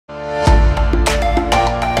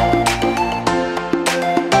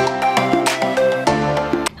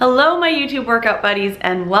YouTube workout buddies,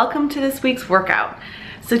 and welcome to this week's workout.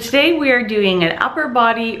 So today we are doing an upper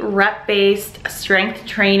body rep-based strength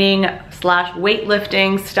training slash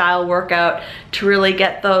weightlifting style workout to really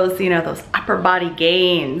get those, those upper body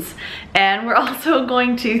gains. And we're also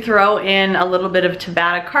going to throw in a little bit of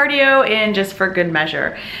Tabata cardio in just for good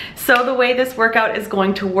measure. So the way this workout is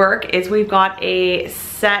going to work is we've got a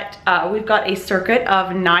circuit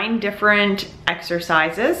of 9 different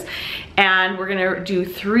exercises, and we're gonna do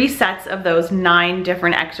 3 sets of those 9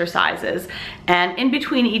 different exercises. And in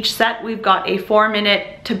between each set, we've got a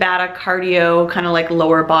 4-minute Tabata cardio, kind of like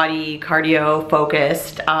lower body cardio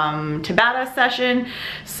focused Tabata session.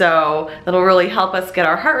 So that'll really help us get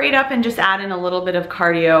our heart rate up and just add in a little bit of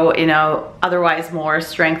cardio, otherwise more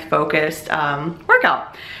strength focused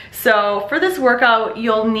workout. So for this workout,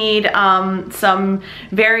 you'll need some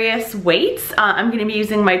various weights. I'm going to be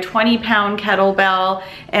using my 20-pound kettlebell,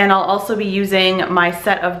 and I'll also be using my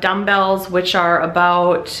set of dumbbells, which are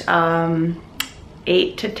about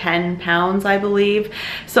 8 to 10 pounds, I believe.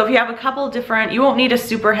 So if you have a couple different, you won't need a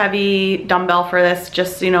super heavy dumbbell for this,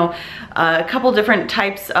 just, a couple different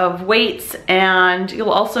types of weights, and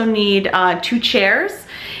you'll also need 2 chairs.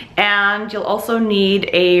 And you'll also need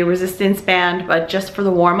a resistance band, but just for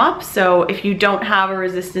the warm-up. So if you don't have a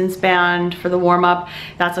resistance band for the warm-up,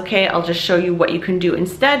 that's okay. I'll just show you what you can do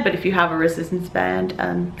instead. But if you have a resistance band,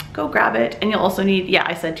 go grab it. And you'll also need, yeah,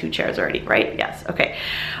 I said 2 chairs already, right? Yes, okay.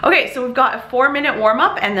 Okay, so we've got a 4-minute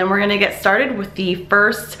warm-up, and then we're gonna get started with the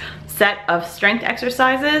first set of strength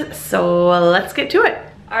exercises. So let's get to it.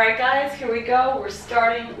 All right, guys, here we go. We're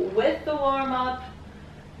starting with the warm-up,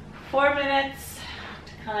 4 minutes.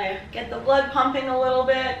 Kind of get the blood pumping a little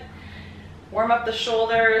bit, warm up the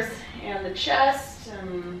shoulders and the chest,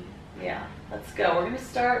 and yeah, let's go. We're going to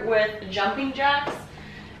start with jumping jacks,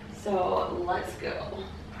 so let's go.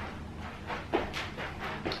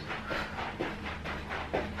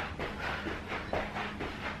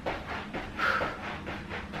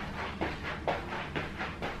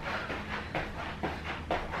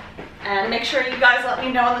 And make sure you guys let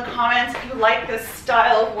me know in the comments if you like this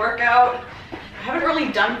style of workout. I haven't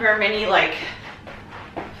really done very many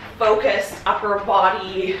focused upper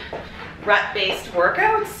body rep-based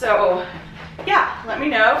workouts, so yeah, let me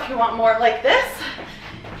know if you want more like this.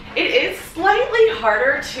 It is slightly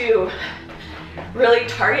harder to really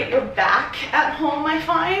target your back at home, I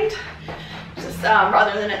find, just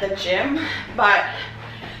rather than at the gym, but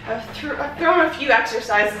I've thrown a few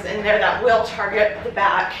exercises in there that will target the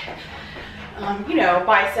back.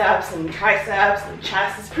 Biceps and triceps and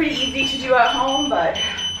chest is pretty easy to do at home, but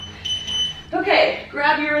okay,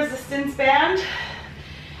 grab your resistance band.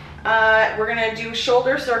 We're gonna do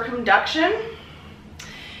shoulder circumduction.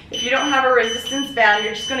 If you don't have a resistance band,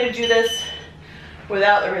 you're just gonna do this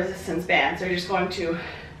without the resistance band. So you're just going to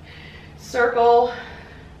circle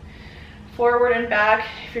forward and back.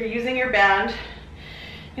 If you're using your band,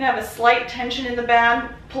 you can have a slight tension in the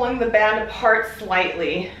band, pulling the band apart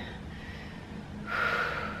slightly.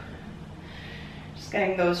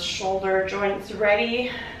 Getting those shoulder joints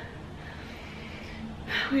ready.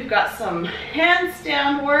 We've got some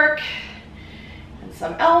handstand work and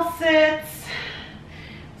some L-sits,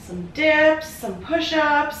 some dips, some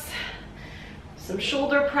push-ups, some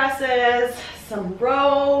shoulder presses, some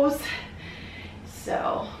rows.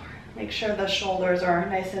 So make sure the shoulders are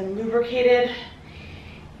nice and lubricated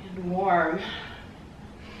and warm.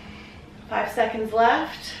 5 seconds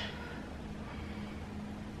left.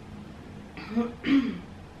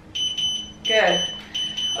 Good.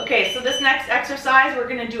 Okay, so this next exercise, we're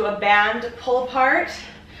going to do a band pull apart.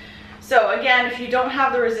 So again, if you don't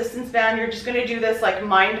have the resistance band, you're just going to do this like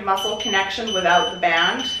mind muscle connection without the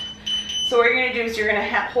band. So what you're going to do is you're going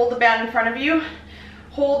to hold the band in front of you,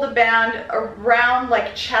 hold the band around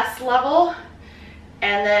like chest level,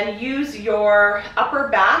 and then use your upper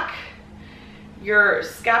back. Your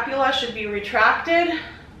scapula should be retracted,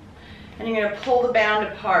 and you're going to pull the band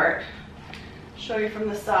apart. Show you from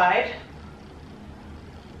the side.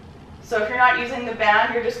 So if you're not using the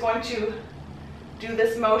band, you're just going to do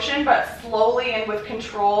this motion, but slowly and with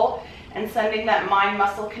control, and sending that mind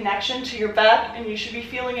muscle connection to your back, and you should be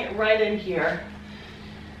feeling it right in here.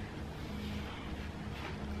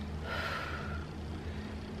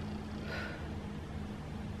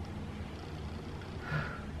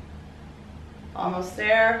 Almost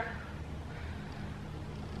there.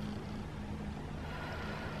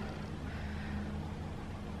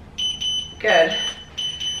 Good.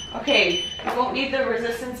 Okay, you won't need the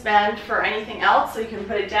resistance band for anything else, so you can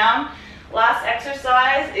put it down. Last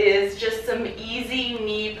exercise is just some easy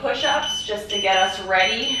knee push-ups, just to get us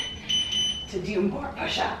ready to do more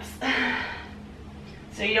push-ups.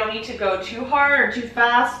 So you don't need to go too hard or too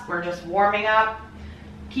fast. We're just warming up.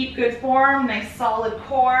 Keep good form, nice solid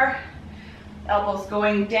core. Elbows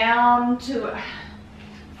going down to a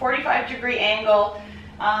 45-degree angle.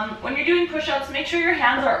 When you're doing push-ups, make sure your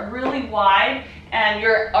hands are really wide and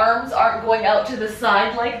your arms aren't going out to the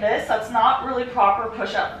side like this. That's not really proper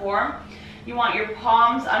push-up form. You want your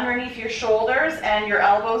palms underneath your shoulders and your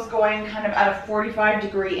elbows going kind of at a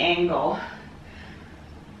 45-degree angle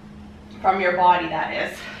from your body,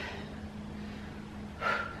 that is.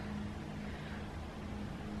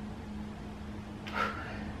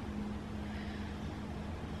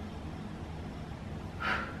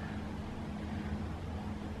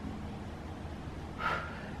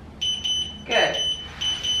 Good.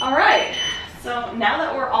 All right, so now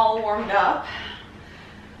that we're all warmed up,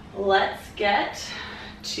 let's get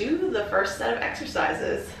to the first set of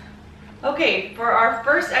exercises. Okay, for our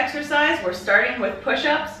first exercise, we're starting with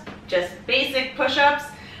push-ups, just basic push-ups.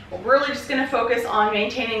 We're really just gonna focus on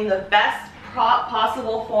maintaining the best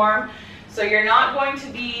possible form. So you're not going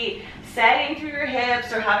to be sagging through your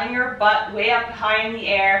hips or having your butt way up high in the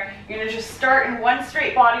air. You're gonna just start in one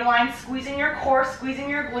straight body line, squeezing your core, squeezing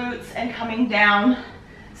your glutes, and coming down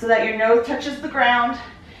so that your nose touches the ground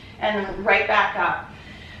and then right back up.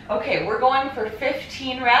 Okay, we're going for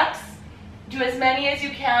 15 reps. Do as many as you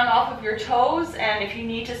can off of your toes, and if you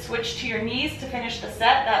need to switch to your knees to finish the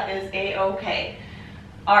set, that is a-okay.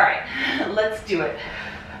 All right, let's do it.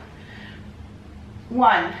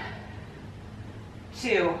 1,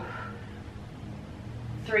 2,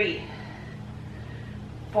 3,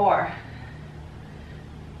 4,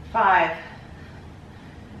 5,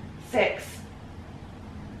 6,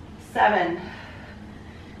 7,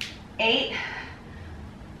 8,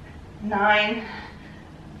 9,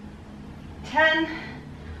 10,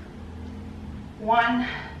 1,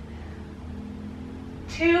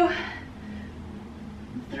 2,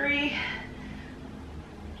 3,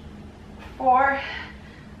 4,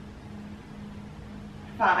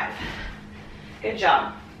 5. Good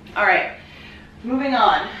job. All right, moving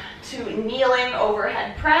on to kneeling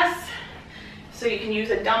overhead press. So you can use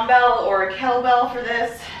a dumbbell or a kettlebell for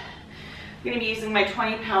this. I'm going to be using my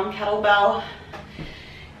 20-pound kettlebell.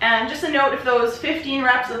 And just a note, if those 15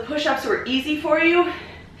 reps of push-ups were easy for you,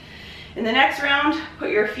 in the next round, put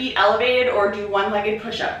your feet elevated or do one-legged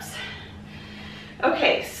push-ups.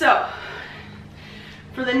 Okay, so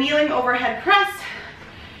for the kneeling overhead press,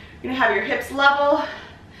 you're gonna have your hips level,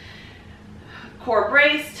 core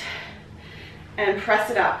braced, and press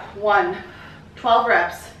it up. 1, 12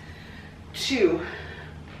 reps, 2,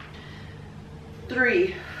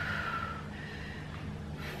 3,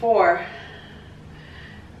 4,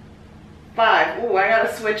 5. Ooh, I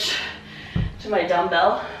gotta switch to my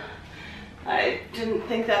dumbbell. I didn't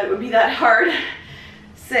think that it would be that hard.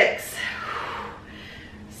 6,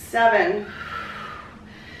 7,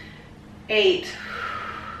 8,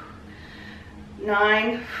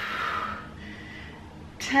 9,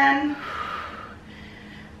 10,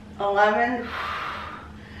 11,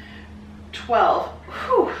 12.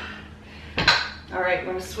 Whew. All right,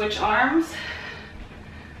 we're gonna switch arms.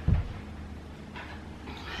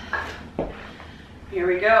 Here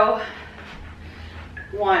we go.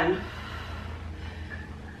 1,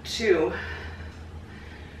 2,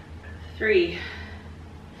 3,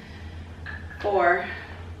 4,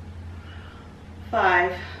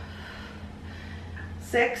 5,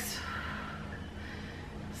 6,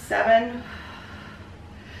 7,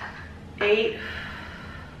 8,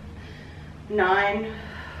 9,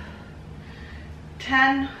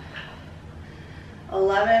 10,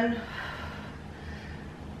 11,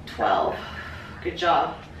 12. Good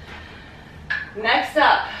job. Next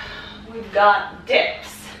up, we've got dips.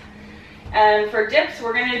 And for dips,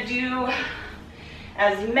 we're gonna do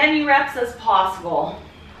as many reps as possible.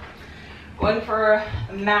 Going for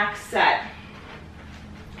a max set.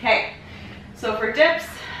 Okay, so for dips,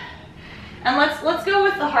 and let's go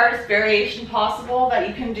with the hardest variation possible that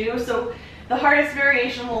you can do. So the hardest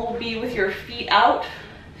variation will be with your feet out.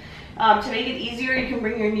 To make it easier, you can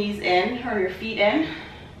bring your knees in or your feet in.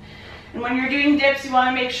 And when you're doing dips, you want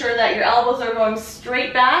to make sure that your elbows are going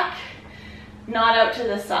straight back, not out to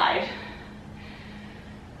the side.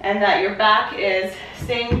 And that your back is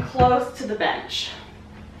staying close to the bench.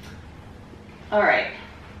 All right,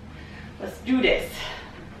 let's do this.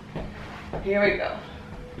 Here we go.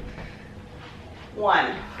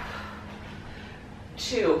 1,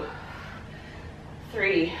 2,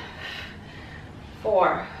 3,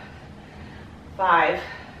 4, 5,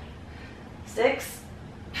 6,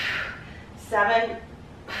 7,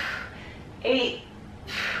 8,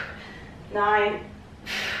 9,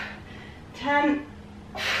 10,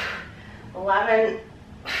 11,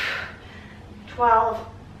 12,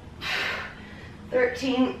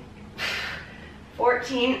 13,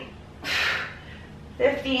 14,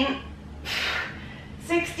 15,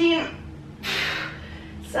 16,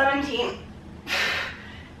 17,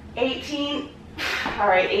 18. All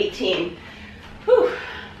right, 18. Whew.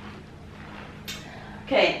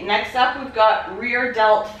 Okay, next up we've got rear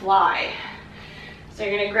delt fly. So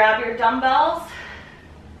you're gonna grab your dumbbells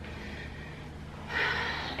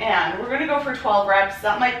and we're gonna go for 12 reps.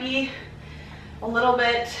 That might be a little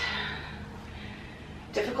bit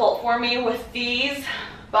difficult for me with these,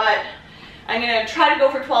 but I'm gonna try to go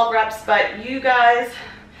for 12 reps, but you guys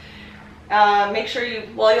make sure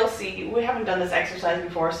you'll see, we haven't done this exercise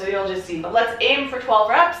before, so you'll just see, but let's aim for 12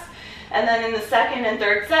 reps. And then in the second and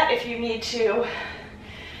third set, if you need to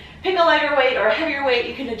pick a lighter weight or a heavier weight,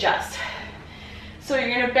 you can adjust. So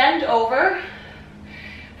you're gonna bend over,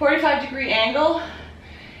 45-degree angle,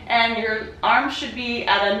 and your arms should be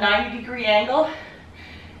at a 90-degree angle,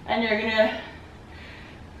 and you're gonna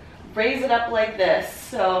raise it up like this.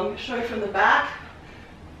 So I'm gonna show you from the back.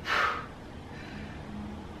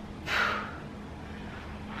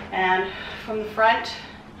 And from the front.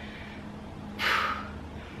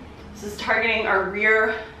 This is targeting our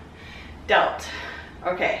rear delt.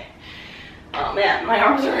 Okay. Oh man, my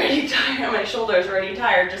arms are already tired, my shoulders are already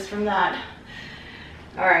tired just from that.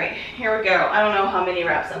 All right, here we go. I don't know how many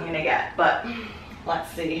reps I'm gonna get, but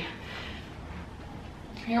let's see.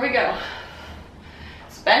 Here we go.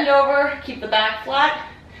 Just bend over, keep the back flat,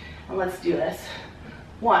 and let's do this.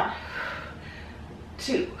 1,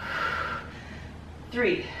 2,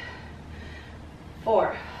 3,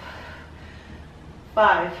 4,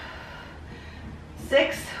 5,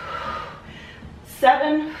 6,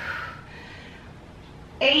 7,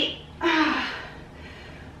 8,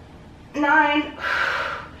 9,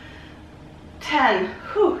 10.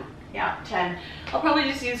 Whew. Yeah, 10. I'll probably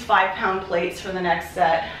just use 5-pound plates for the next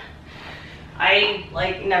set. I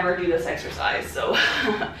like never do this exercise, so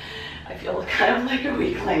I feel kind of like a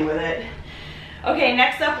weakling with it. Okay,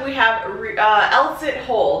 next up we have L-sit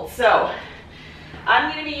hold. So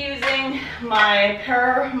I'm going to be using my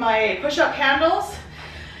push-up handles.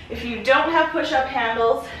 If you don't have push-up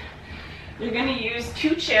handles, you're going to use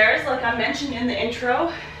 2 chairs like I mentioned in the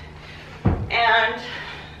intro, and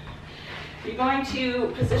you're going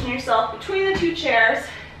to position yourself between the 2 chairs,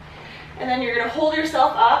 and then you're going to hold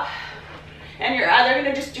yourself up, and you're either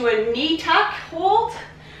going to just do a knee tuck hold,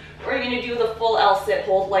 or you're going to do the full L-sit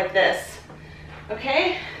hold like this.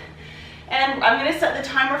 Okay? And I'm going to set the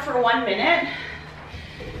timer for 1 minute,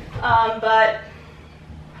 but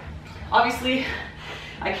obviously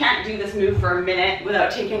I can't do this move for a minute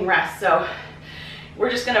without taking rest, so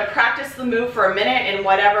we're just going to practice the move for a minute in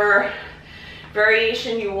whatever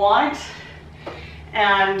variation you want,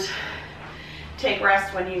 and take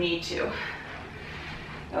rest when you need to.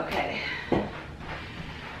 Okay.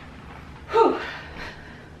 Whew.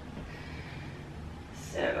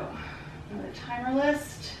 So, another timer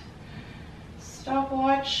list,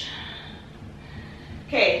 stopwatch.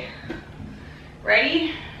 Okay,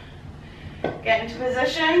 ready? Get into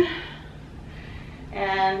position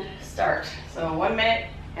and start. So 1 minute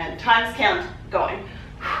and times count going.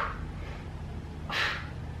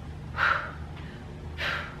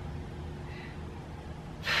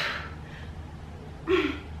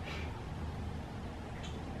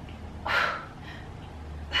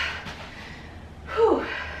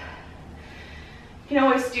 You can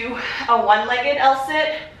always do a one-legged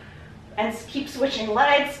L-sit and keep switching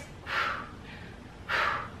legs.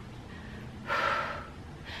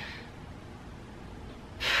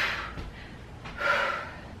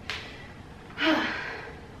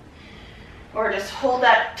 Or just hold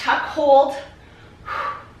that tuck hold.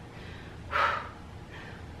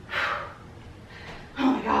 Oh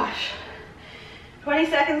my gosh. 20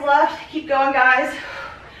 seconds left. Keep going, guys.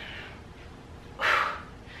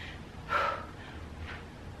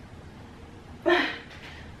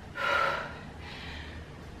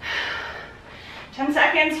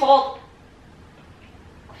 Hold.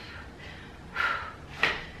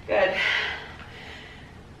 Good.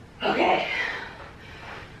 Okay.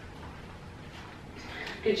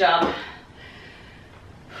 Good job.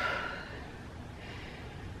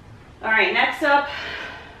 All right, next up,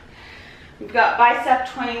 we've got bicep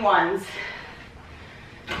 21s.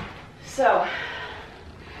 So,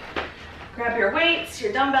 grab your weights,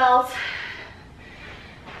 your dumbbells.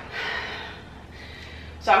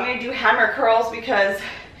 So I'm going to do hammer curls because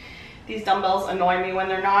these dumbbells annoy me when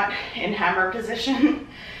they're not in hammer position.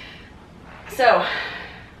 So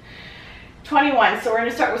 21, so we're going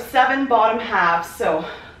to start with 7 bottom halves. So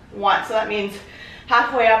 1, so that means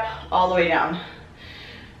halfway up, all the way down.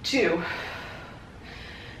 2,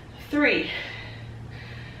 3,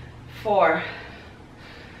 4,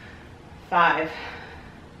 5,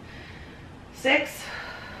 6,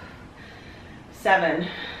 7.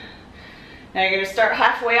 Now you're going to start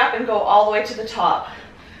halfway up and go all the way to the top.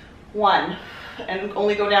 1, and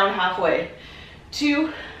only go down halfway.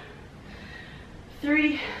 2,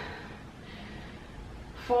 3,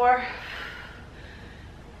 4,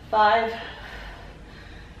 5,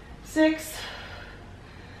 6,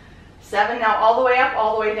 7. Now all the way up,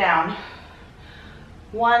 all the way down.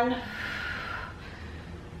 1,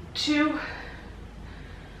 2,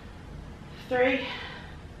 3,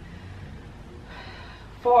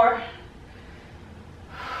 4,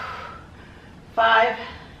 5,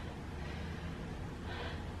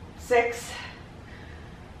 6,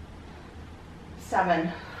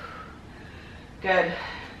 7. Good.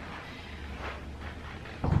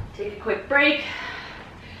 Take a quick break.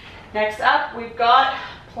 Next up, we've got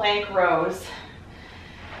plank rows.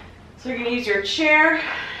 So you're going to use your chair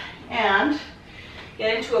and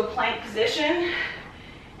get into a plank position.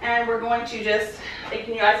 And we're going to just, you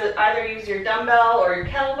can either use your dumbbell or your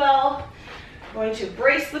kettlebell. We're going to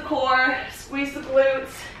brace the core, squeeze the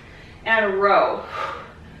glutes, and row.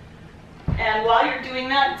 And while you're doing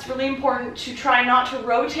that, it's really important to try not to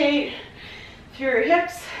rotate through your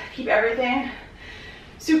hips. Keep everything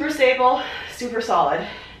super stable, super solid.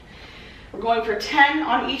 We're going for 10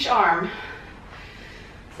 on each arm.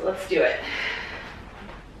 So let's do it.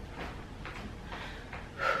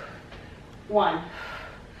 1,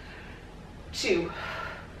 2,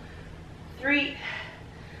 3,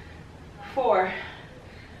 4,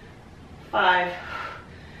 5,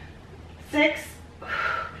 6,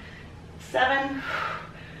 7,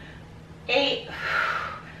 8,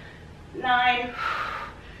 9,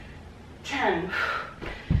 10.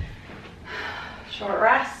 Short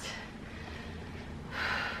rest.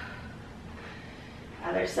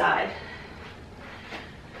 Other side.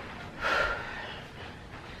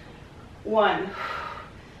 1,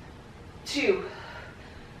 2,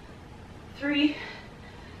 3,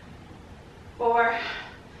 4,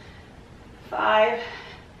 5,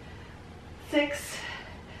 6,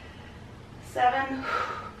 7,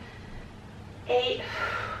 8,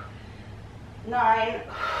 9,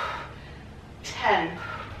 10.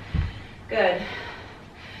 Good.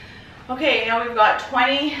 Okay, now we've got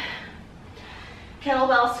 20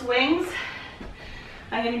 kettlebell swings.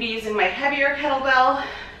 I'm going to be using my heavier kettlebell.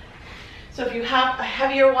 So if you have a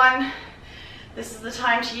heavier one, this is the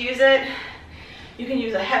time to use it. You can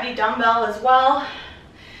use a heavy dumbbell as well.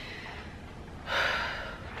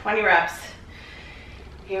 20 reps.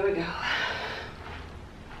 Here we go.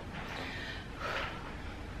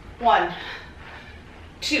 1,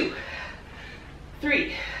 2,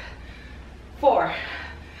 3, 4,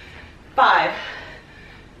 5,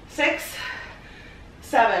 6,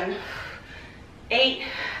 7, 8,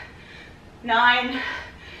 9,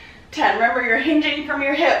 10. Remember, you're hinging from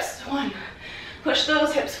your hips. 1. Push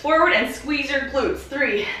those hips forward and squeeze your glutes.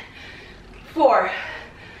 3, 4,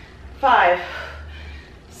 5,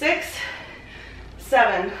 6,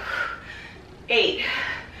 7, 8,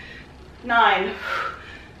 9,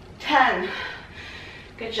 10.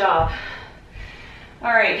 Good job.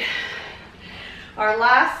 All right. Our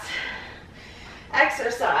last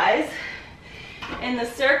exercise in the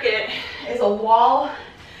circuit is a wall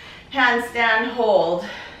handstand hold.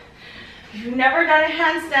 If you've never done a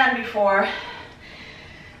handstand before,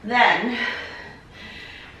 then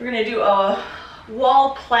we're going to do a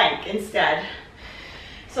wall plank instead.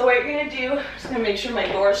 So what you're going to do, just going to make sure my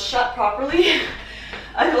door is shut properly.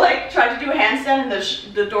 I tried to do a handstand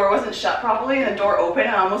and the door wasn't shut properly and the door opened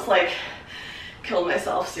and I almost killed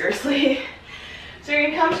myself, seriously. So you're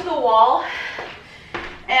going to come to the wall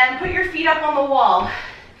and put your feet up on the wall.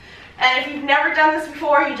 And if you've never done this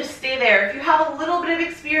before, you just stay there. If you have a little bit of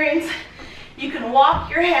experience, you can walk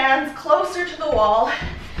your hands closer to the wall,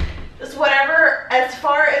 just whatever, as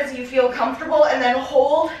far as you feel comfortable, and then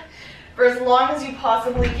hold for as long as you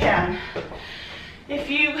possibly can. If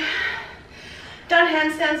you've done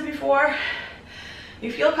handstands before,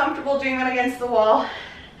 you feel comfortable doing them against the wall,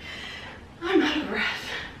 I'm out of breath,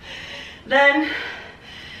 then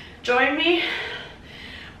join me.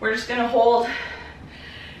 We're just gonna hold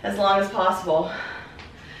as long as possible.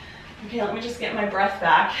 Okay, let me just get my breath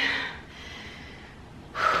back.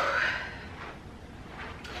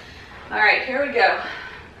 All right, here we go.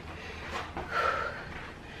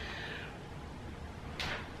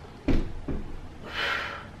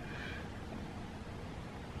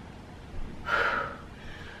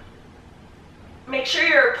 Make sure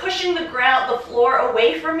you're pushing the ground, the floor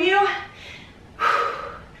away from you.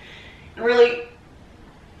 And really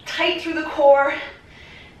tight through the core.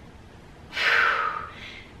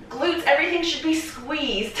 glutes, everything should be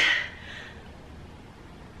squeezed.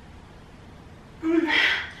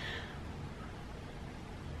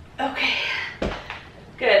 Okay,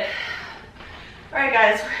 good. All right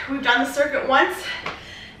guys, we've done the circuit once.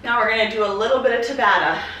 Now we're gonna do a little bit of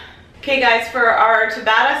Tabata. Okay guys, for our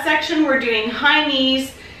Tabata section, we're doing high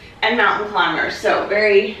knees and mountain climbers. So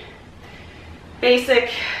very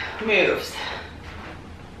basic moves.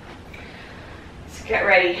 Let's get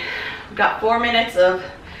ready. We've got 4 minutes of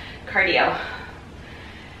cardio.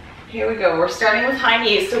 Here we go. We're starting with high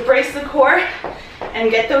knees. So brace the core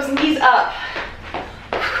and get those knees up.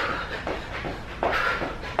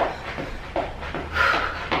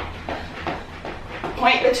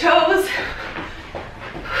 Point the toes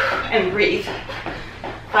and breathe.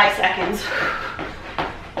 5 seconds.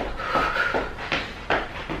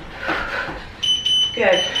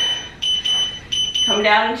 Good. Come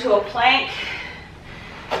down into a plank.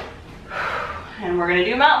 And we're gonna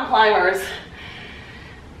do mountain climbers.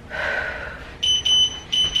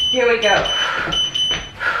 Here we go.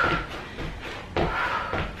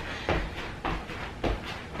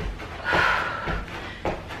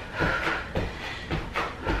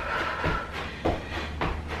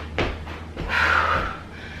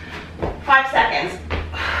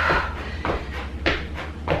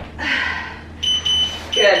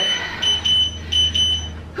 Good.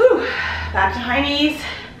 Whew. Back to high knees.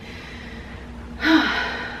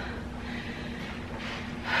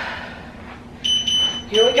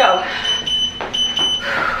 Here we go.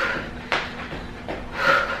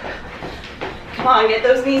 Come on, get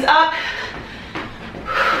those knees up.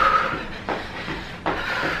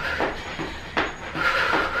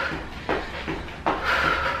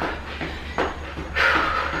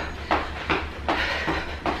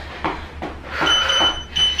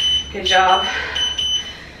 Good job.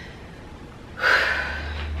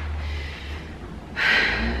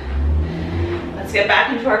 Let's get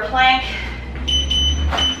back into our plank.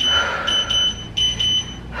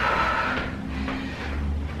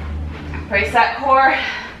 Brace that core.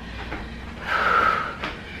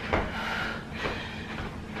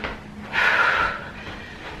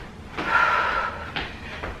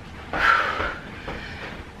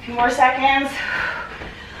 A few more seconds.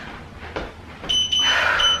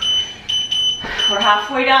 We're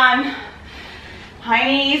halfway done. High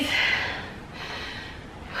knees.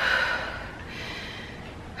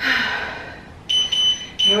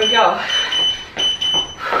 Here we go.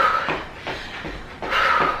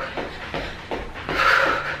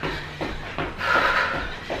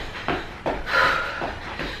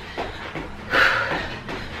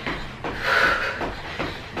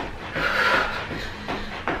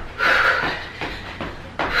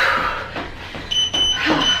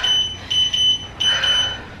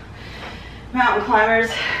 Mountain climbers.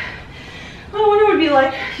 I wonder what it would be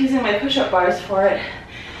like using my push-up bars for it.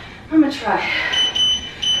 I'm gonna try.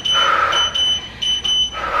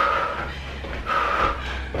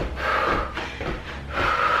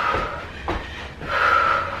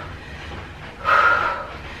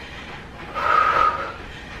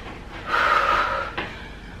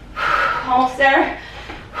 Almost there.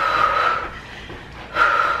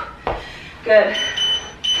 Good.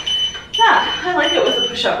 Yeah, I like it with the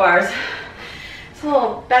push-up bars. It's a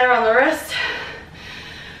little better on the wrist.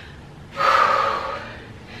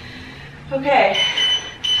 Okay,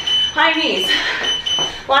 high knees.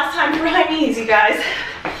 Last time for high knees, you guys.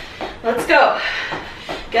 Let's go.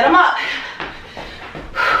 Get them up.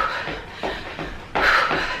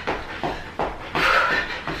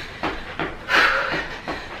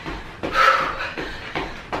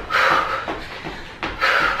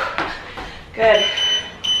 Good.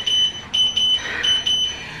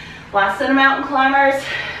 Last set of mountain climbers.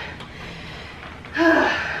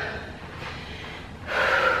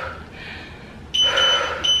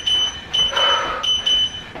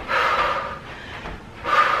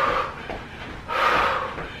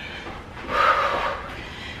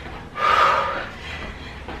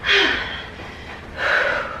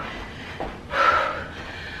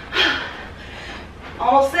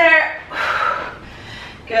 Almost there.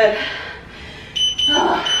 Good.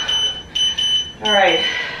 All right.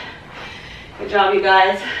 Good job, you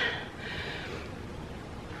guys.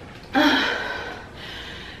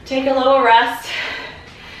 Take a little rest.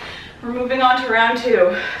 We're moving on to round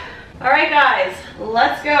 2. All right, guys,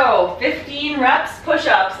 let's go. 15 reps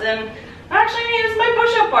push-ups, and I'm actually gonna use my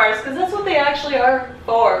push-up bars because that's what they actually are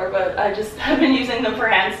for, but I just have been using them for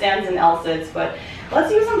handstands and L-sits, but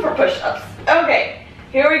let's use them for push-ups. Okay,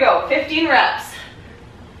 here we go, 15 reps.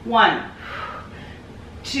 1,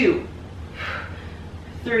 2,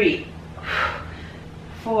 3,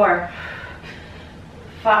 4,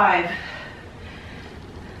 5,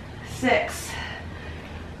 6,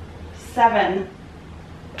 7,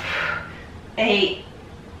 8,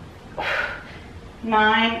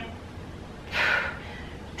 9,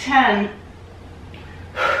 10,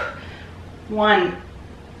 1,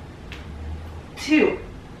 2,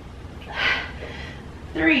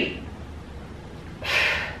 3,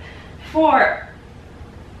 4,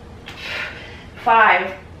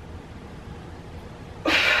 5.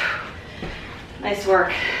 Nice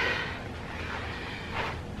work.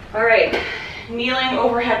 All right, kneeling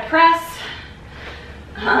overhead press.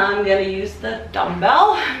 I'm gonna use the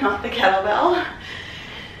dumbbell, not the kettlebell.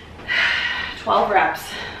 12 reps.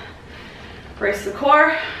 Brace the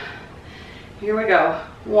core. Here we go.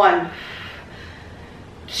 1,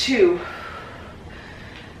 2,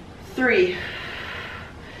 3,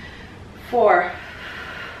 4,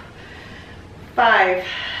 5,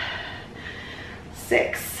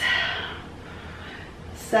 6,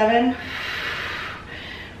 7,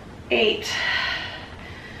 8,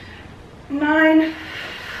 9,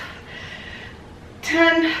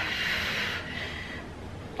 10,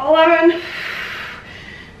 11,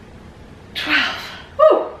 12.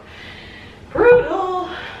 Woo! Brutal. All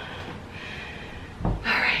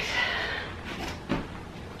right.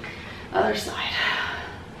 Other side.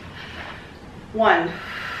 1,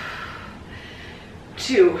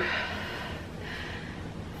 2,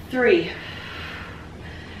 3,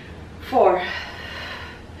 4,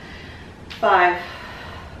 5,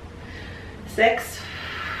 6,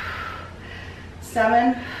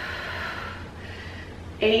 7,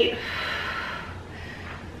 8,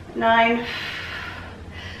 9,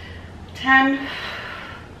 10,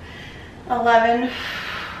 11,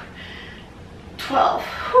 12.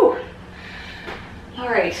 Whew. All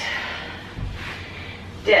right.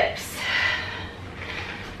 Dips.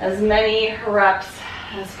 As many reps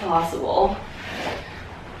as possible.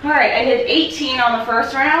 All right, I did 18 on the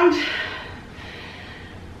first round.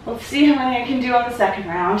 Let's see how many I can do on the second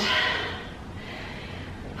round.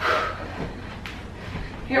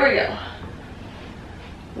 Here we go.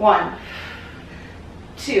 1,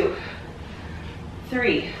 2,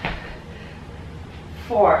 3,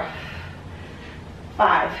 4,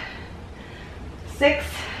 5, 6,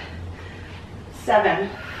 7,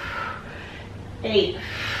 8,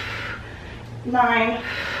 9,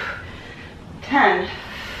 10,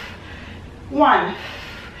 1,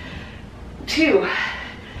 2,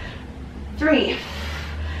 3,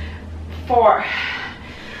 4,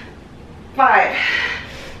 5,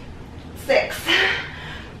 6,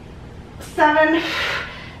 7,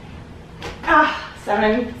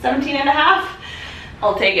 17 and a half.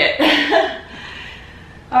 I'll take it.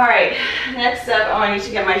 All right, next up, oh, I need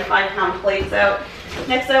to get my 5-pound plates out.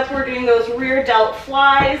 Next up, we're doing those rear delt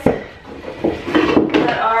flies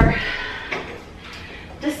that are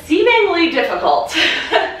deceivingly difficult.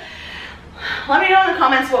 Let me know in the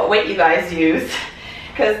comments what weight you guys use,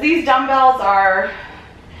 because these dumbbells are,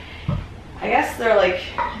 I guess they're like,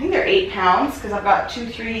 I think they're 8 pounds, because I've got 2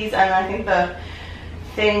 3s, and I think the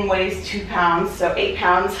thing weighs 2 pounds, so 8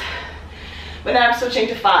 pounds. But then I'm switching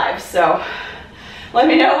to 5, so let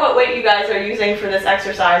me know what weight you guys are using for this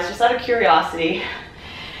exercise, just out of curiosity.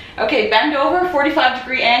 Okay, bend over,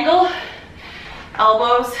 45-degree angle,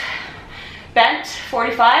 elbows bent,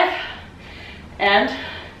 45, and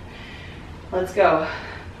let's go.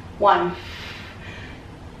 1,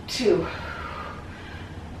 2,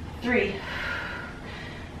 3,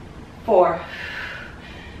 4,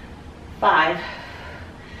 5,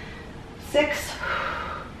 6,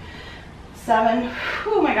 7,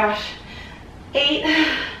 oh my gosh, 8,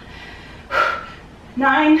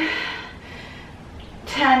 9,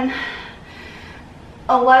 10,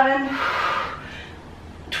 11,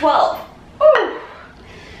 12. Woo!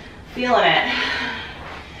 Feeling it.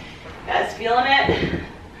 Guys, feeling it?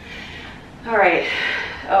 All right.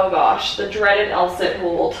 Oh gosh, the dreaded L-sit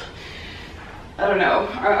hold. I don't know.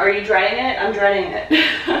 Are you dreading it? I'm dreading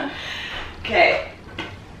it. Okay.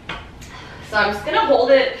 So I'm just gonna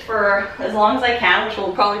hold it for as long as I can, which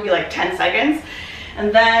will probably be like 10 seconds.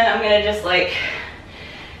 And then I'm gonna just like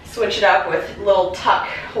switch it up with little tuck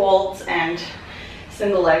holds and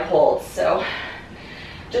single leg holds. So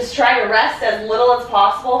just try to rest as little as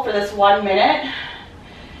possible for this 1 minute.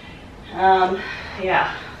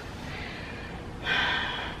 Yeah.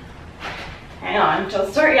 Hang on,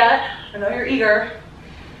 don't start yet. I know you're eager.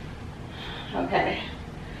 Okay,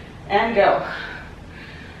 and go.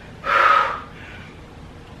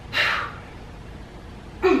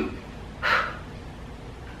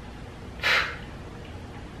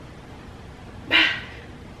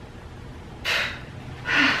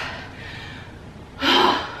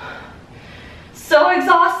 So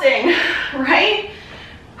exhausting. exhausting, right?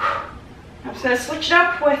 I'm just gonna switch it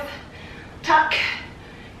up with tuck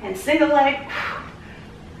and single leg.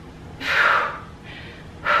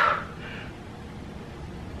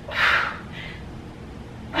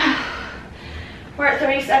 We're at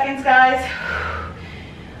 30 seconds, guys.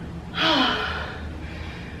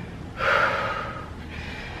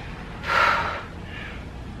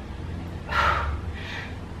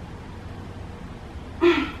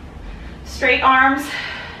 Straight arms.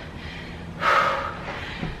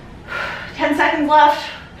 10 seconds left.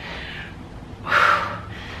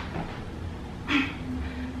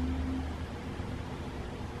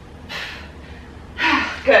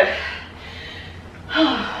 Good.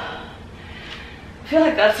 I feel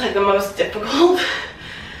like that's like the most difficult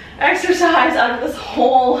exercise out of this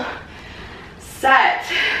whole set.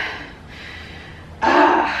 All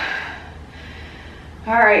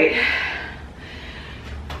right.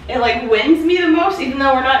 It like wins me the most, even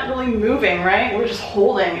though we're not really moving, right? We're just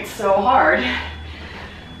holding. It's so hard.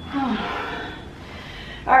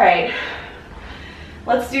 All right.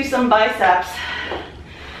 Let's do some biceps.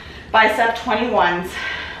 Bicep 21s.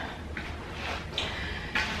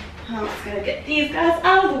 I'm just gonna get these guys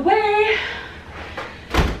out of the way.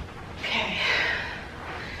 Okay.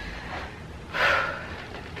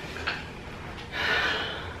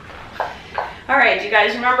 All right, do you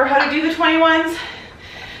guys remember how to do the 21s?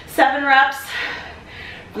 7 reps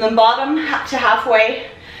from the bottom to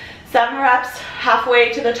halfway. 7 reps,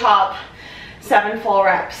 halfway to the top. 7 full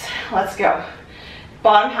reps. Let's go.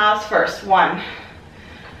 Bottom halves first. 1,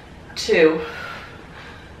 2,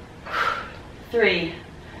 3,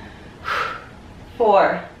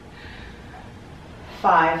 4,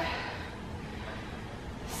 5,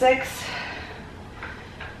 6,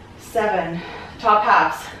 7. Top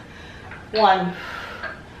halves. 1,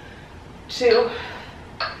 2,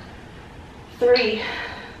 3,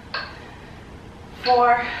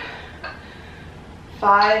 4,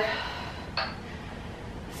 5,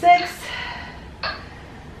 6,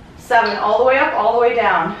 7. All the way up, all the way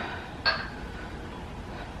down.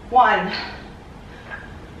 1,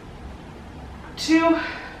 2,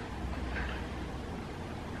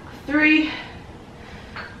 3,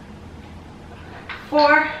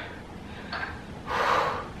 4,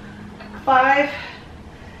 5,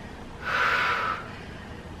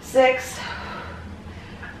 6,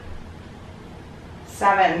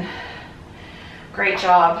 7. Great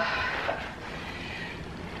job.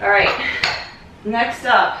 All right, next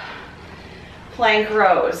up, plank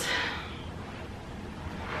rows.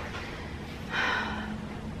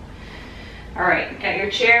 All right, got your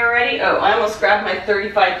chair ready? Oh, I almost grabbed my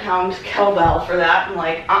 35-pound kettlebell for that. I'm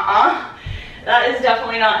like, that is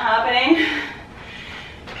definitely not happening.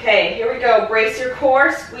 Okay, here we go. Brace your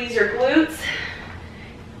core, squeeze your glutes.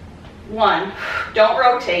 1, don't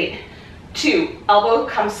rotate. 2, elbow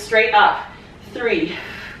comes straight up. 3,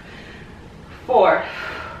 4,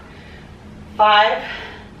 5,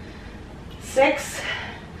 6,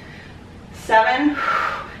 7,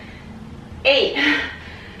 8,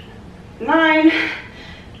 9,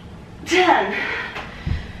 10.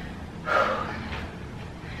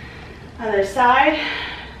 Other side.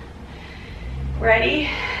 Ready?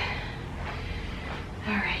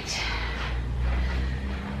 All right.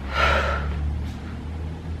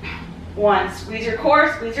 1, squeeze your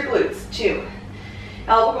core, squeeze your glutes. 2,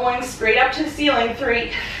 elbow going straight up to the ceiling.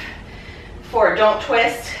 3, 4, don't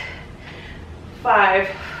twist. 5,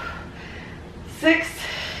 6,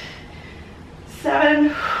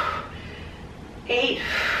 7, 8,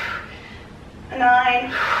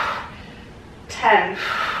 9, 10.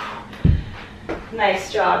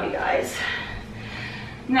 Nice job, you guys.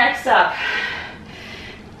 Next up,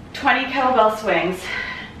 20 kettlebell swings.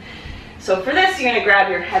 So for this, you're gonna grab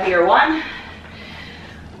your heavier one.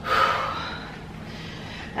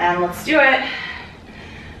 And let's do it.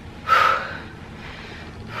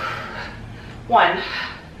 1,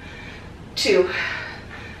 2,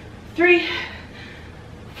 3,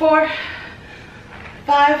 4,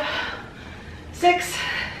 5, 6,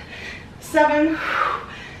 7,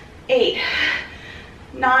 8,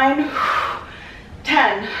 9,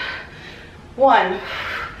 10. 1,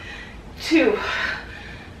 2,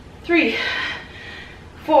 3,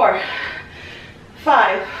 4,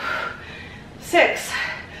 5, 6,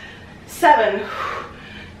 7,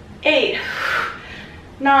 8,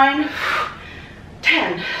 9,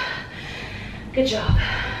 10. Good job.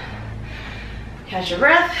 Catch your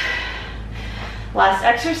breath. Last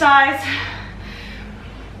exercise.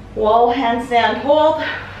 Wall handstand hold.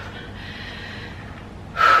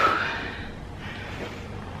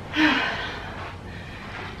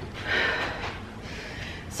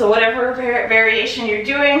 So whatever variation you're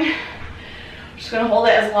doing, I'm just gonna hold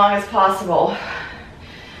it as long as possible.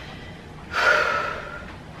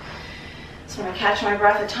 So I'm gonna catch my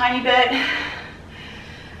breath a tiny bit.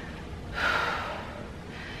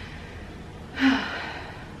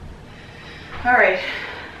 All right,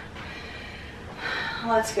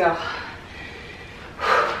 let's go.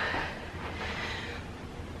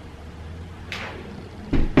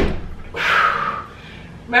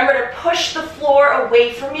 Remember to push the floor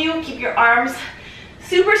away from you. Keep your arms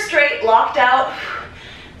super straight, locked out.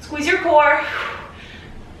 Squeeze your core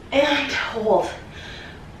and hold.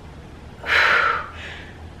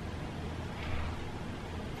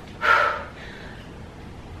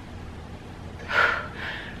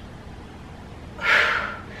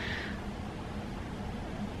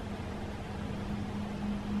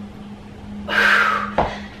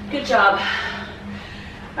 Good job.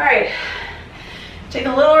 All right, take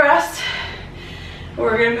a little rest.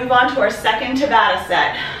 We're gonna move on to our second Tabata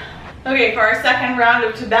set. Okay, for our second round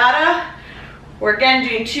of Tabata, we're again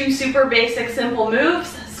doing two super basic simple moves,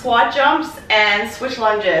 squat jumps and switch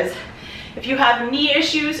lunges. If you have knee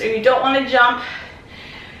issues or you don't want to jump,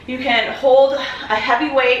 you can hold a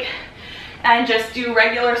heavy weight and just do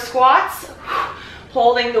regular squats,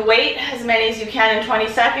 holding the weight as many as you can in 20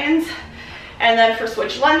 seconds. And then for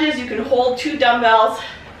switch lunges, you can hold 2 dumbbells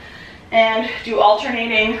and do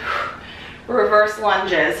alternating reverse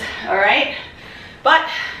lunges, all right? But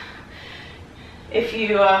if you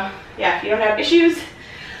don't have issues,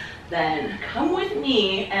 then come with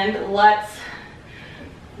me and let's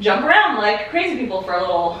jump around like crazy people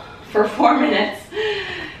for 4 minutes.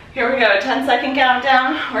 Here we go, 10-second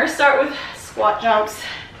countdown. We're gonna start with squat jumps.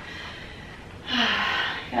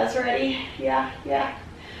 You guys ready? Yeah.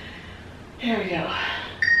 Here we go.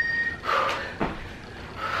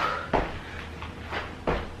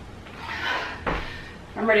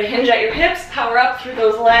 Remember to hinge at your hips, power up through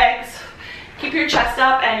those legs. Keep your chest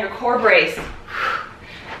up and your core braced.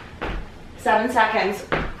 7 seconds.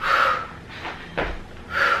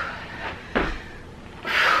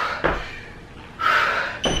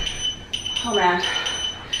 Oh man,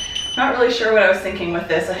 not really sure what I was thinking with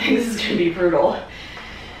this. I think this is gonna be brutal.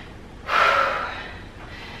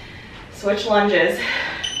 Switch lunges.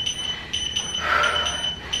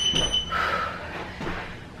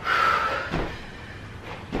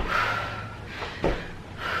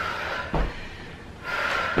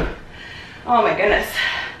 Oh my goodness.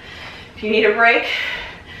 If you need a break,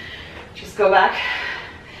 just go back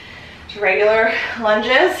to regular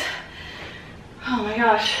lunges. Oh my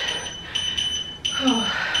gosh.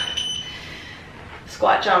 Oh.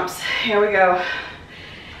 Squat jumps. Here we go.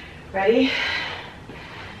 Ready?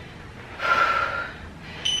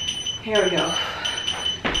 Here we go.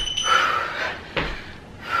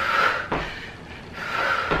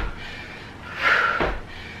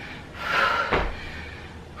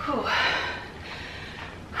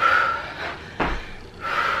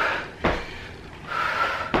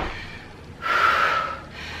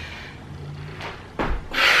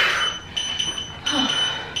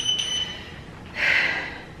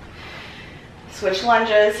 Switch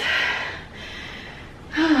lunges.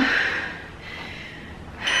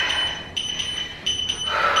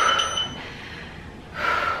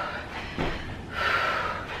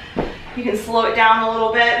 You can slow it down a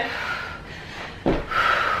little bit.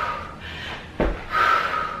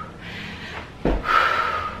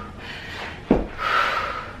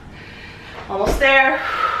 Almost there.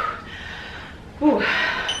 Ooh.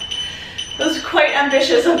 That was quite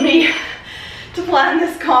ambitious of me to plan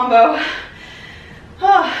this combo.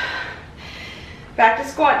 Oh. Back to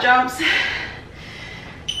squat jumps.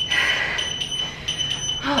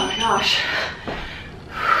 Oh my gosh.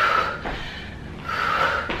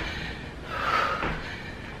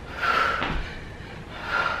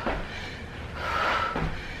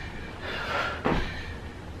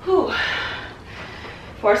 Whew.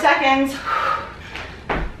 4 seconds.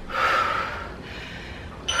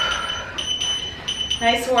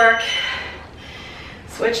 Nice work.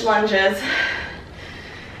 Switch lunges.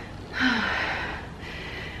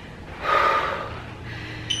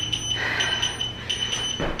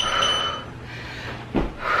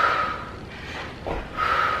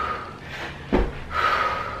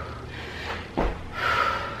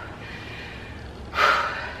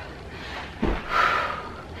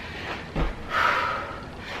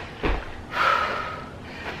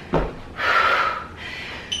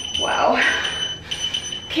 Wow.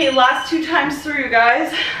 Okay, last 2 times through,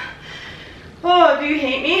 guys. Oh, do you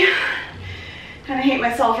hate me? Kind of hate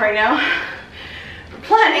myself right now for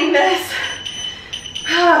planning this.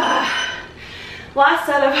 Last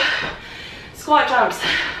set of squat jumps.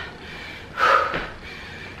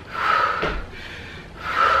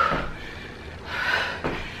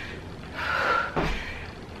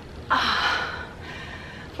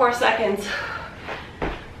 4 seconds.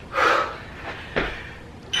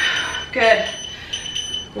 Good.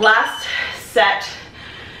 Last set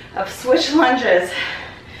of switch lunges.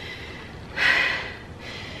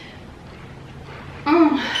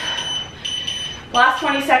 Last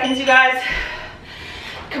 20 seconds, you guys.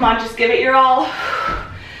 Come on, just give it your all.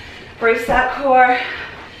 Brace that core.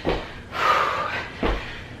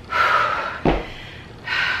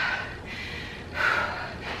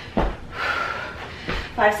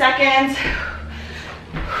 5 seconds.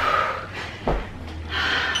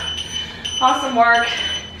 Awesome work.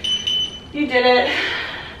 You did it.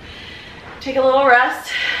 Take a little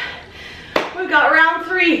rest. We've got round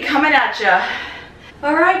 3 coming at ya.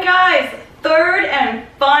 All right, guys, third and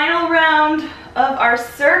final round of our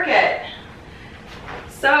circuit.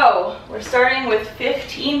 So we're starting with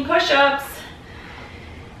 15 push-ups.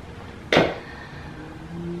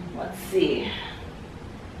 Let's see.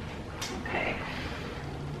 Okay.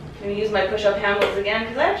 I'm gonna use my push-up handles again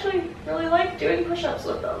because I actually really like doing push-ups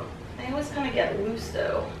with them. I always kind of get loose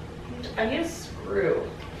though. I need a screw.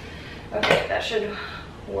 Okay, that should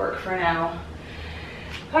work for now.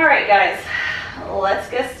 All right, guys, let's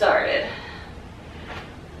get started.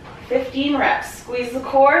 15 reps. Squeeze the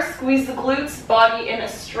core, squeeze the glutes, body in a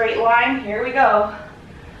straight line. Here we go.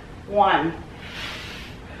 1,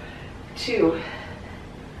 2,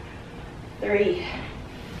 3,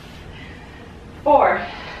 4,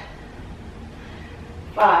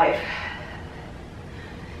 5,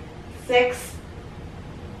 6,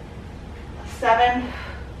 7,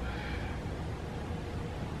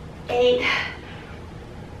 8,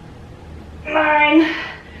 9,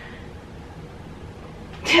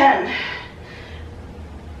 10.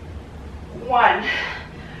 1,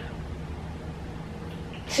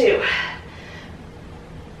 2,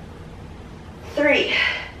 3,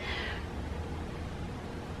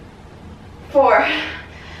 4,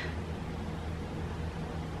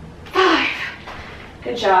 5.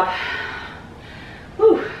 Good job.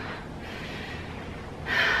 Whew.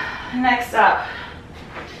 Next up,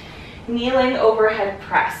 kneeling overhead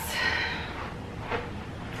press.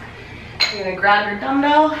 You're gonna grab your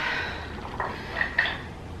dumbbell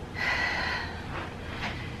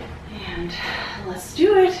and let's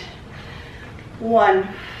do it. 1,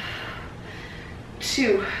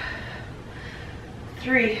 2,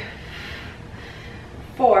 3,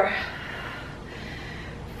 4,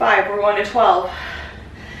 5. We're going to 12.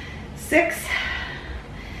 6,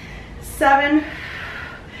 7,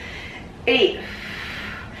 8,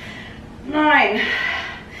 9,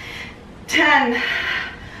 10,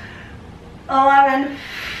 11,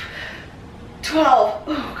 12.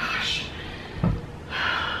 Oh gosh.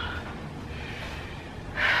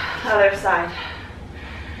 Other side.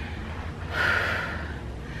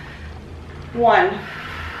 1,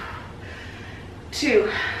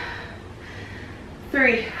 2,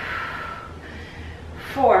 3,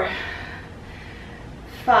 4,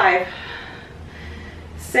 5,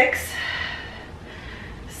 6,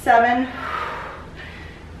 7,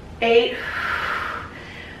 8,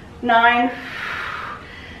 9,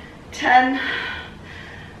 10,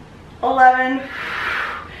 11,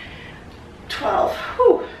 12.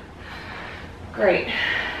 Whew. Great.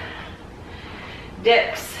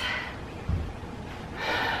 Dips.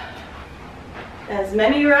 As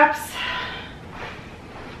many reps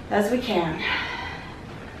as we can.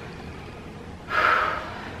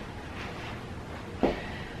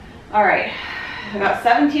 All right, I got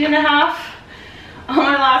 17 and a half on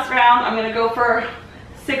my last round. I'm gonna go for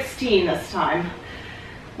 16 this time,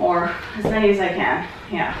 or as many as I can,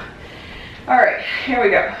 yeah. All right, here we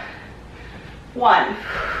go. 1,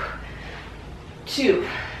 2,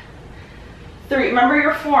 3, remember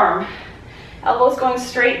your form. Elbows going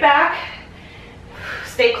straight back.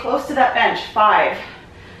 Stay close to that bench. 5,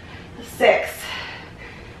 6,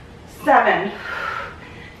 7,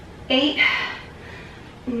 8,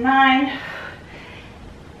 9,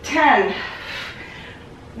 10,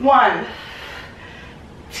 1,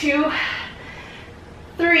 2,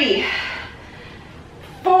 3,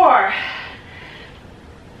 4,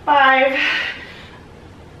 5,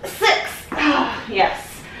 6. Oh,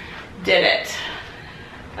 yes, did it.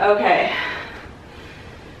 Okay,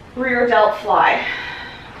 rear delt fly.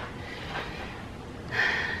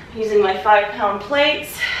 Using my 5-pound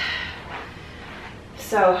plates.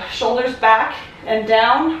 So shoulders back and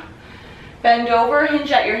down, bend over,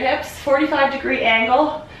 hinge at your hips, 45-degree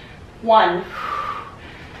angle. 1,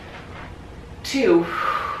 2,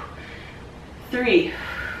 3,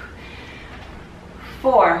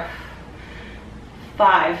 4,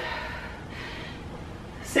 5,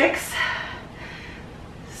 6,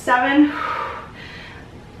 7,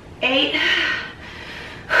 8,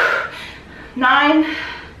 9,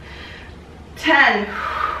 10,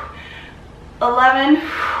 11,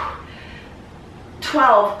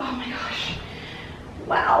 12. Oh my gosh.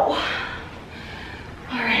 Wow.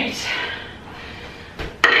 All right.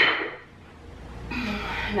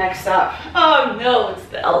 Next up. Oh no, it's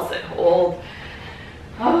the L-sit hold.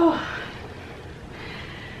 Oh.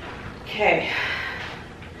 Okay.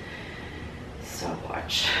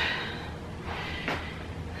 Stopwatch.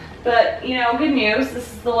 But, you know, good news,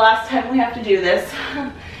 this is the last time we have to do this.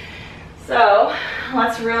 So,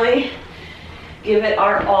 let's really give it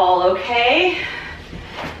our all, okay?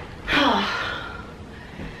 I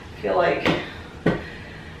feel like,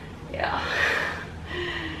 yeah.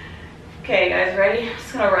 Okay, guys, ready? I'm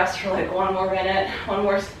just gonna rest for like 1 more minute,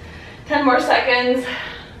 10 more seconds.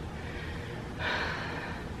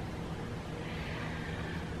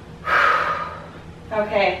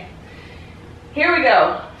 Okay, here we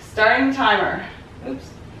go. Starting the timer. Oops.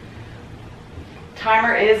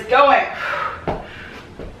 Timer is going.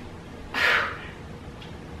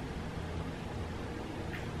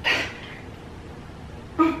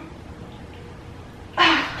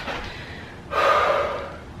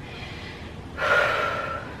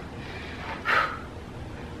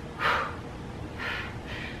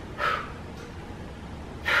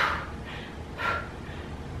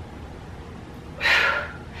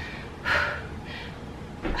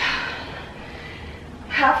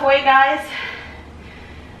 Halfway, guys.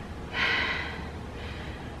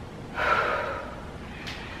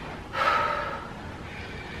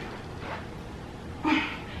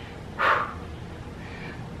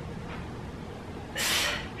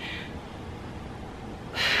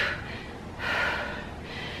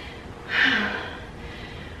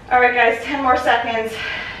 All right, guys, 10 more seconds.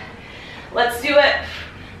 Let's do it.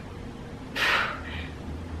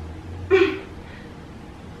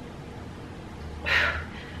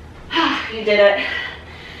 You did it.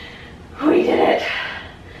 We did it.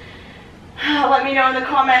 Let me know in the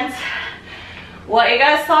comments what you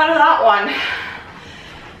guys thought of that one.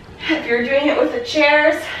 If you're doing it with the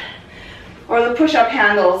chairs or the push-up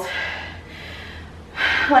handles,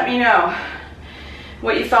 let me know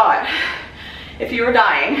what you thought. If you were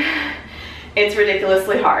dying, it's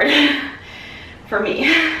ridiculously hard for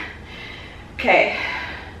me. Okay.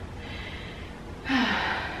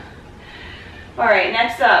 All right,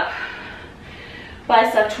 next up.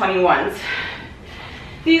 Bicep 21s.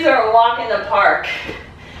 These are a walk in the park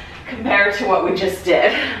compared to what we just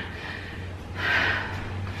did.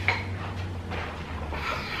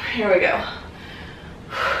 Here we go.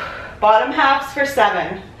 Bottom halves for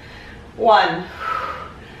 7. 1,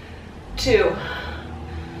 2,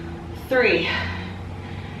 3,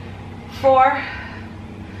 4,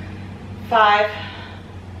 5,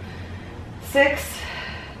 6,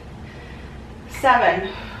 7.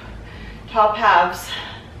 Top halves.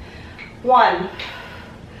 1,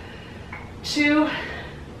 2,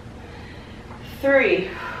 3,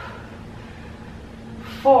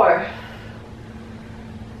 4,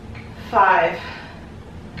 5,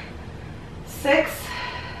 6,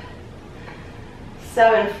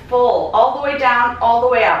 7. Full. All the way down, all the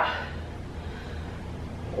way up.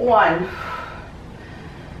 1,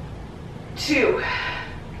 2,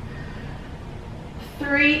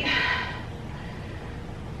 3,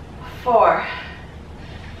 4,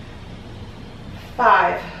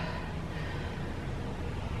 5,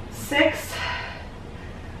 6,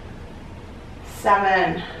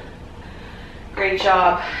 7. Great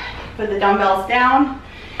job. Put the dumbbells down.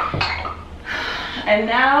 And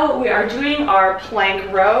now we are doing our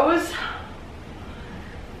plank rows.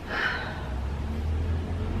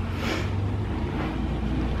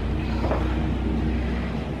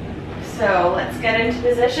 So let's get into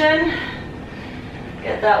position.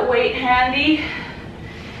 Get that weight handy.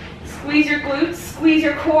 Squeeze your glutes, squeeze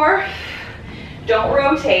your core. Don't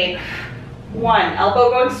rotate. 1, elbow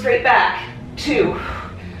going straight back. 2,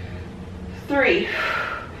 3,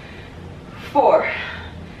 4,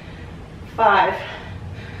 5,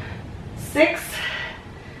 6,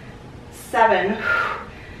 7,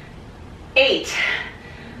 8,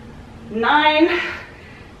 9,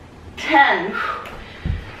 10.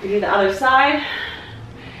 We do the other side.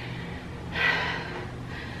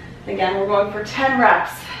 Again, we're going for 10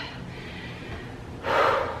 reps.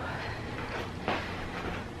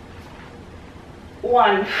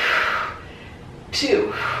 One,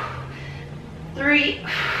 2, 3,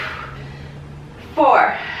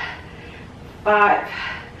 4, 5,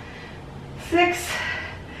 6,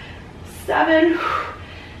 7,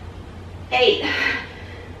 8,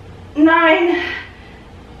 9,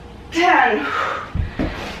 10.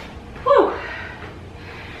 Woo.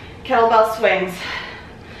 Kettlebell swings.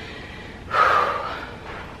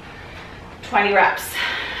 20 reps.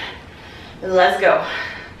 Let's go.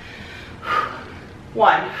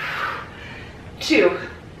 1, 2,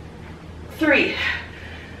 3,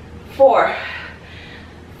 4,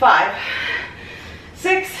 5,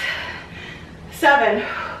 6, 7,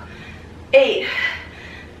 8,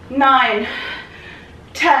 9,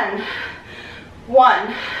 10.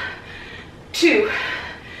 1, 2,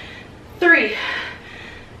 3,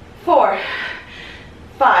 4,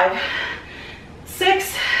 5,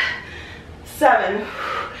 6, 7,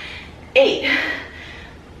 8,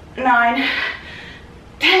 9,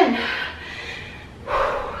 10.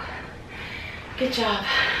 Good job.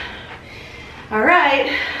 All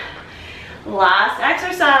right, last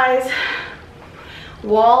exercise.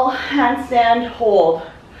 Wall handstand hold.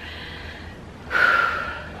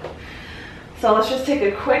 So let's just take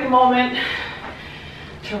a quick moment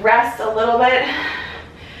to rest a little bit.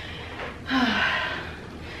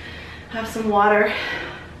 Have some water.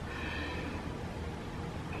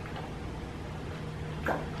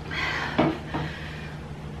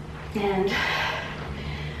 And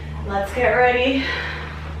let's get ready.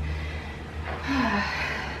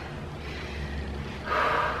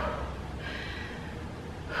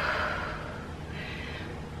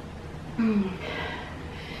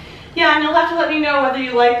 Yeah, and you'll have to let me know whether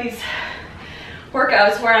you like these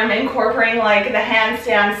workouts where I'm incorporating like the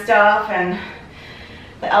handstand stuff and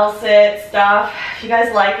the L-sit stuff. If you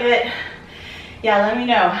guys like it, yeah, let me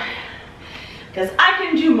know, because I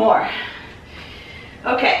can do more.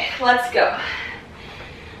 Okay, let's go.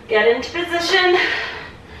 Get into position.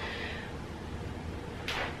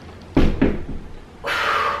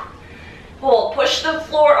 Hold, push the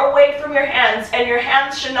floor away from your hands, and your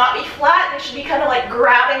hands should not be flat, they should be kind of like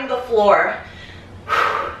grabbing the floor.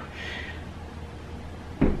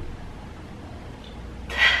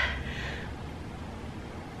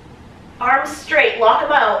 Arms straight, lock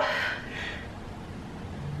them out.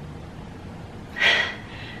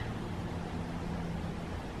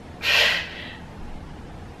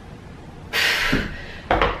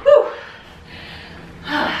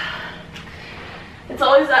 It's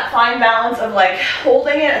always that fine balance of like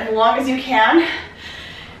holding it as long as you can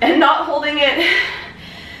and not holding it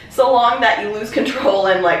so long that you lose control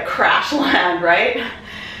and like crash land, right?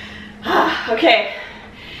 Okay,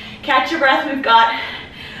 catch your breath. We've got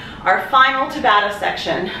our final Tabata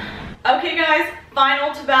section. Okay guys, final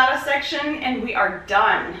Tabata section and we are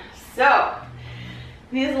done. So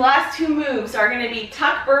these last two moves are going to be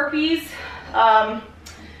tuck burpees,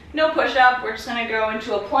 no push up. We're just going to go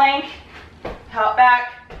into a plank, hop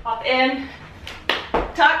back, hop in,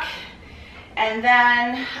 tuck, and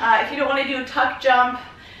then if you don't want to do a tuck jump,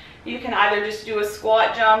 you can either just do a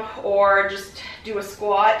squat jump or just do a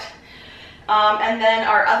squat. And then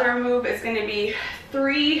our other move is going to be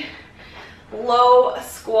 3 low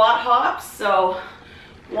squat hops. So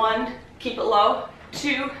 1, keep it low,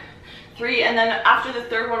 2, 3, and then after the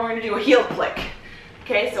third one we're going to do a heel click.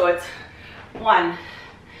 Okay, so it's 1,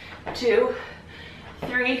 2,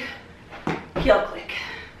 3, heel click.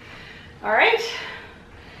 All right,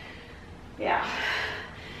 yeah,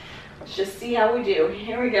 let's just see how we do.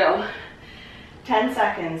 Here we go. 10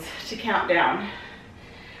 seconds to count down.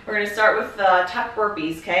 We're going to start with tuck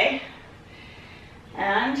burpees, okay?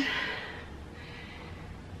 And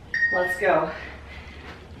let's go.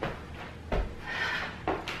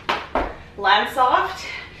 Land soft,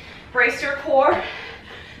 brace your core,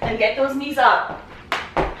 and get those knees up.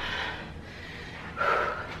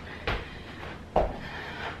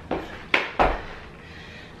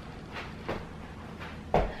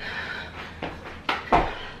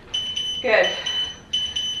 Good.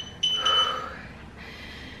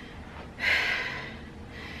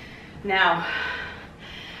 Now,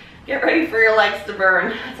 get ready for your legs to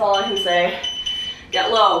burn. That's all I can say.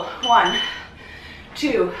 Get low. 1,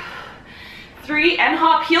 2, 3, and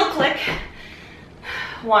hop, heel click.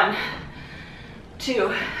 1,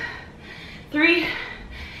 2, 3,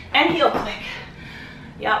 and heel click.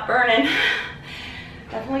 Yeah, burning.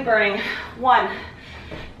 Definitely burning. 1,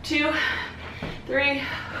 2, 3,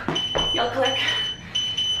 heel click.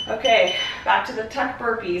 Okay, back to the tuck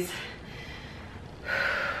burpees.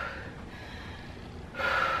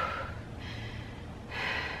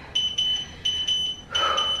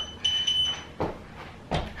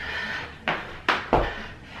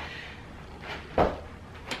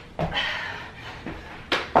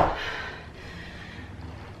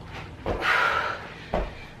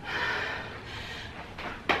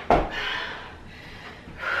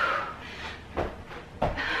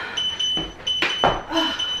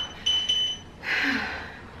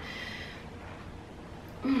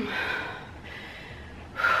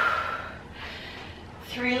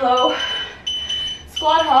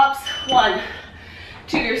 Squat hops, 1,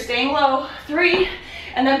 2, you're staying low, 3,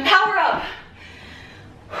 and then power up.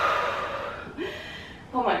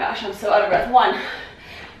 Oh my gosh, I'm so out of breath. 1,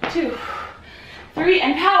 2, 3,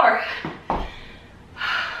 and power.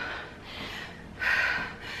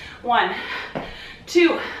 1,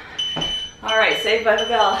 2. All right, saved by the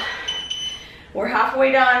bell. We're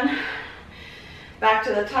halfway done. Back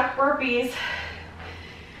to the tuck burpees.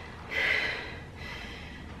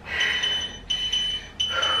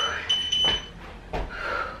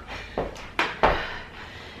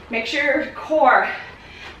 Make sure your core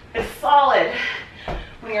is solid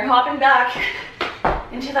when you're hopping back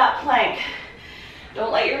into that plank.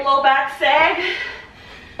 Don't let your low back sag.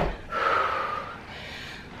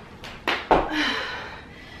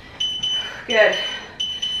 Good.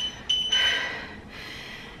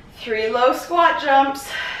 3 low squat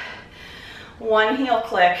jumps, 1 heel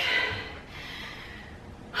click.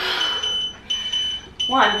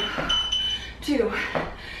 1, 2,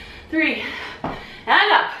 3,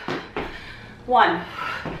 and up. 1,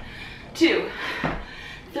 2,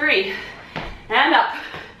 3, and up.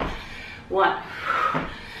 1,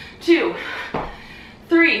 2,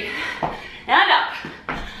 3, and up.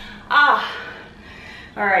 Ah.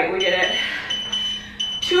 All right, we did it.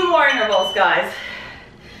 2 more intervals, guys.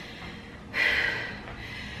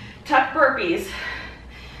 Tuck burpees.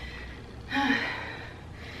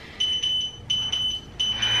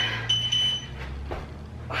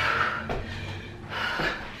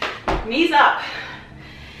 Knees up.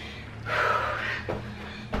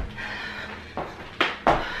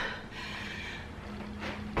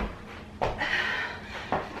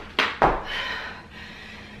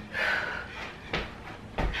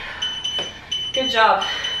 Good job.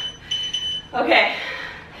 Okay,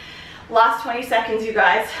 last 20 seconds, you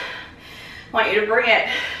guys. I want you to bring it.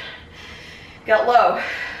 Get low.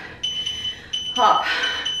 Hop.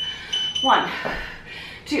 1,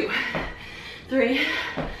 2, 3,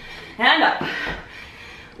 and up.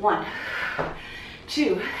 1,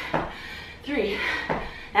 2, 3,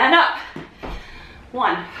 and up.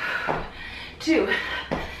 1, 2,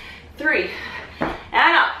 3,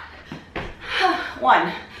 and up.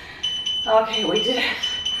 1. Okay, we did it.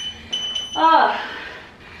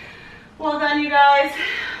 Well done, you guys.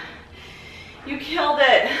 You killed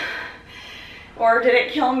it. Or did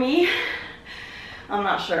it kill me? I'm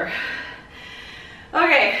not sure.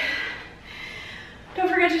 Okay. Don't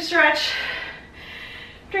forget to stretch.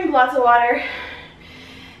 Drink lots of water.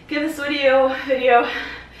 Give this video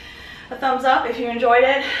a thumbs up if you enjoyed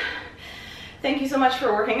it. Thank you so much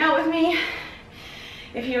for working out with me.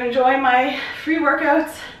 If you enjoy my free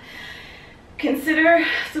workouts, consider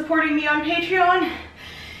supporting me on Patreon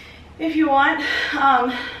if you want.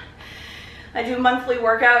 I do monthly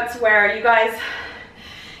workouts where you guys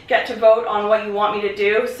get to vote on what you want me to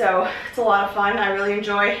do, so it's a lot of fun. I really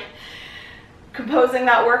enjoy composing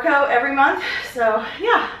that workout every month. So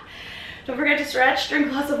yeah, don't forget to stretch,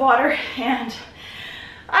 drink lots of water, and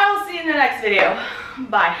I will see you in the next video.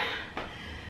 Bye.